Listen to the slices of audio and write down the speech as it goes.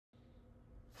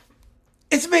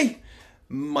It's me,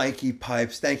 Mikey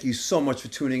Pipes. Thank you so much for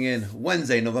tuning in.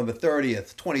 Wednesday, November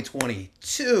 30th,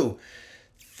 2022,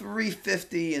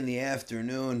 3:50 in the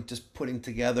afternoon. Just putting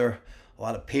together a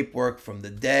lot of paperwork from the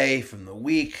day, from the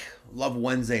week. Love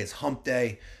Wednesday. It's hump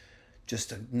day.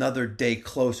 Just another day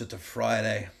closer to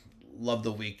Friday. Love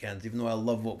the weekends. Even though I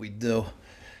love what we do,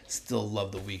 still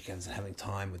love the weekends and having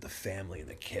time with the family and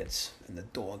the kids and the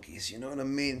doggies. You know what I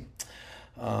mean?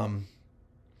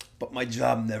 But my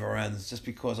job never ends. Just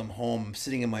because I'm home, I'm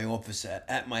sitting in my office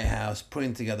at my house,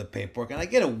 putting together paperwork, and I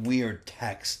get a weird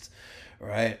text,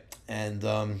 right? And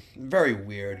very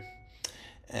weird.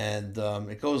 And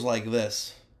it goes like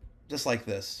this, just like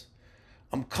this.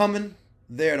 I'm coming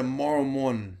there tomorrow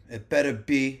morning. It better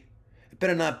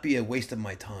not be a waste of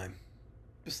my time.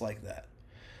 Just like that.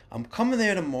 I'm coming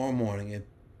there tomorrow morning. It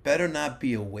better not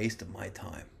be a waste of my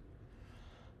time.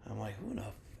 I'm like, who the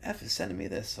F is sending me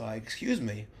this? So excuse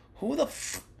me, who the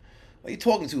f are you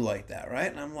talking to like that, right?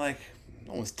 And I'm like,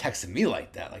 no one's texting me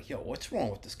like that. Like, yo, what's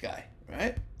wrong with this guy,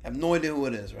 right? I have no idea who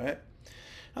it is, right?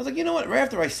 I was like, you know what? Right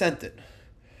after I sent it,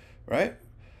 right?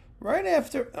 Right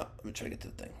after, let me try to get to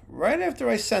the thing. Right after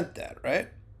I sent that, right?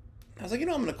 I was like, you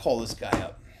know, I'm going to call this guy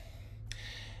up.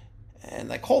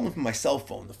 And I called him from my cell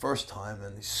phone the first time,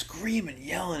 and he's screaming,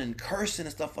 yelling, and cursing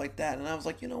and stuff like that. And I was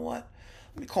like, you know what?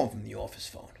 Let me call him from the office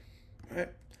phone, all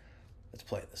right? Let's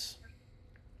play this.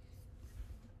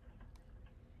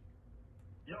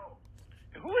 Yo,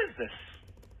 who is this?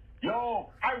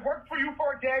 Yo, I worked for you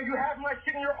for a day. You have my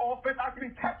shit in your office. I've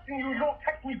been texting you. You don't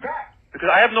text me back. Because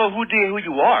I have no idea who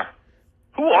you are.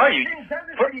 Who are you?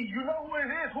 You know who it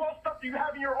is. Who else stuff do you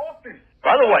have in your office?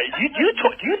 By the way, do you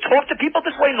talk to people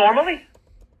this way normally?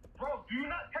 Bro, do you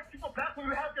not text people back when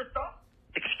you have your stuff?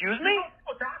 Excuse You me? don't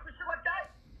people back for shit like that?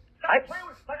 Stop playing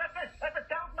with, like I said, that's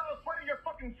 $1,000 worth of your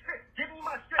fucking shit. Give me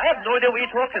my shit. I have no idea what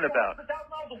you're talking about. That's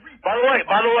 $1,000 a week.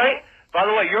 By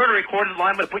the way, you're on a recorded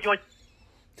line. I'm going to put you on.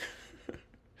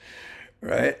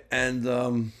 Right? And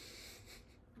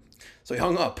so he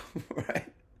hung up, right?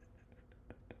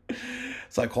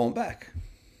 So I call him back.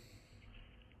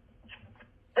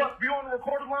 What, you on the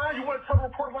recorded line? You want to tell the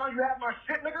recorded line you have my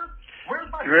shit, nigga? Where's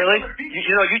my Really? shit?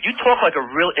 You talk like a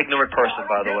real ignorant person,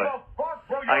 by the way.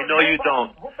 I know you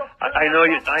don't. I know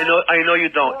you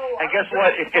don't. And guess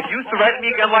what? If you threaten me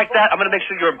again like that, I'm going to make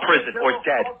sure you're in prison or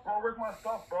dead. Where's my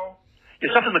stuff, bro?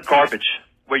 Your stuff's in the garbage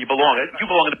where you belong. You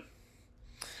belong in the...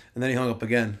 And then he hung up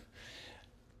again.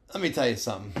 Let me tell you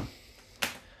something.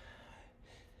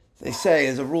 They say,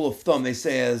 as a rule of thumb, they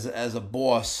say as a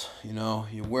boss, you know,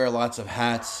 you wear lots of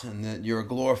hats and that you're a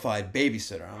glorified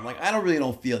babysitter. I'm like, I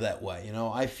don't feel that way. You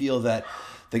know, I feel that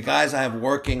the guys I have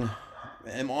working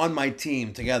and on my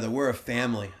team together, we're a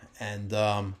family. And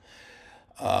I'm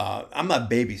not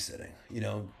babysitting. You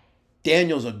know,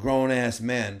 Daniel's a grown-ass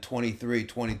man, 23,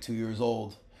 22 years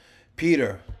old.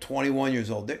 Peter, 21 years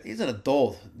old. He's an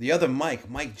adult. The other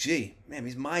Mike G, man,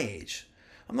 he's my age.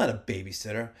 I'm not a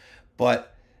babysitter.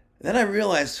 But then I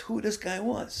realized who this guy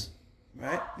was,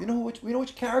 right? You know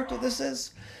which character this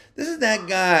is? This is that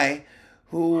guy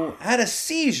who had a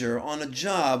seizure on a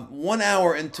job 1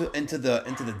 hour into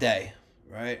the day,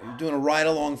 right? Doing a ride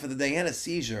along for the day. He had a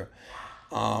seizure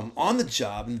on the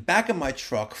job in the back of my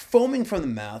truck, foaming from the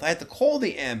mouth. I had to call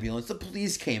the ambulance. The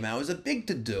police came out. It was a big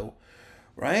to-do,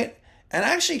 right? And I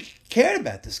actually cared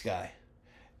about this guy.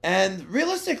 And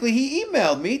realistically, he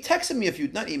emailed me, texted me he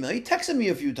texted me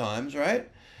a few times, right?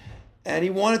 And he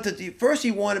wanted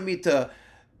me to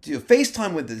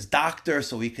FaceTime with his doctor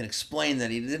so he can explain that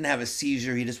he didn't have a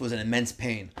seizure, he just was in immense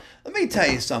pain. Let me tell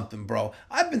you something, bro.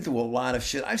 I've been through a lot of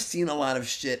shit. I've seen a lot of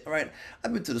shit, all right?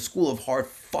 I've been to the school of hard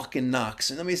fucking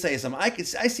knocks. And let me tell you something.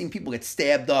 I've seen people get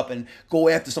stabbed up and go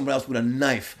after somebody else with a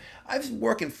knife. I've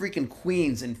worked in freaking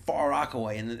Queens and Far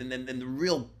Rockaway and the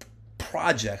real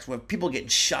projects where people get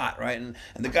shot, right? And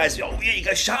the guys say, oh yeah, you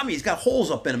guys shot me. He's got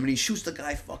holes up in him, and he shoots the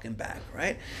guy fucking back,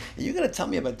 right? And you're gonna tell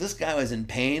me about this guy who was in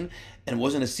pain and it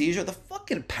wasn't a seizure? The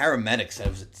fucking paramedics said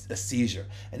it was a seizure.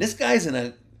 And this guy's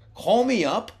gonna call me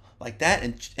up like that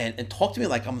and talk to me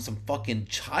like I'm some fucking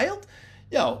child?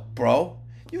 Yo, bro,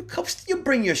 you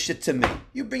bring your shit to me.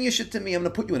 You bring your shit to me, I'm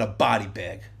gonna put you in a body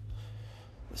bag.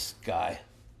 This guy,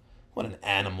 what an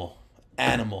animal.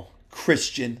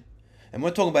 Kristian. And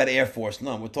we're talking about Air Force.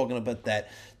 No, we're talking about that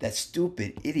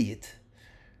stupid idiot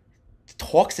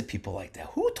talks to people like that.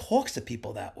 Who talks to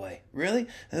people that way? Really?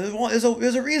 There's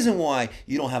a reason why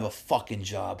you don't have a fucking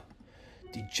job.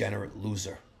 Degenerate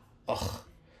loser. Ugh.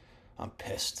 I'm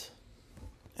pissed.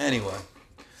 Anyway.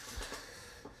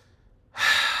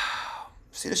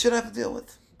 See the shit I have to deal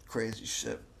with? Crazy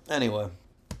shit. Anyway.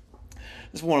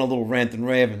 Just want a little rant and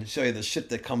rave and show you the shit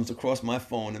that comes across my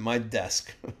phone and my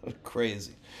desk.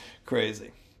 Crazy.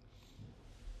 Crazy.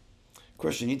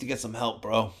 Kristian, you need to get some help,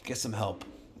 bro. Get some help.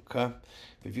 Okay?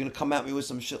 If you're going to come at me with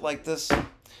some shit like this,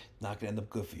 it's not going to end up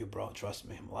good for you, bro. Trust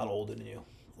me. I'm a lot older than you.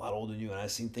 A lot older than you. And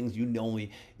I've seen things you'll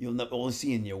only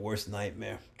see in your worst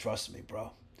nightmare. Trust me,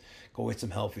 bro. Go get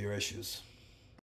some help for your issues.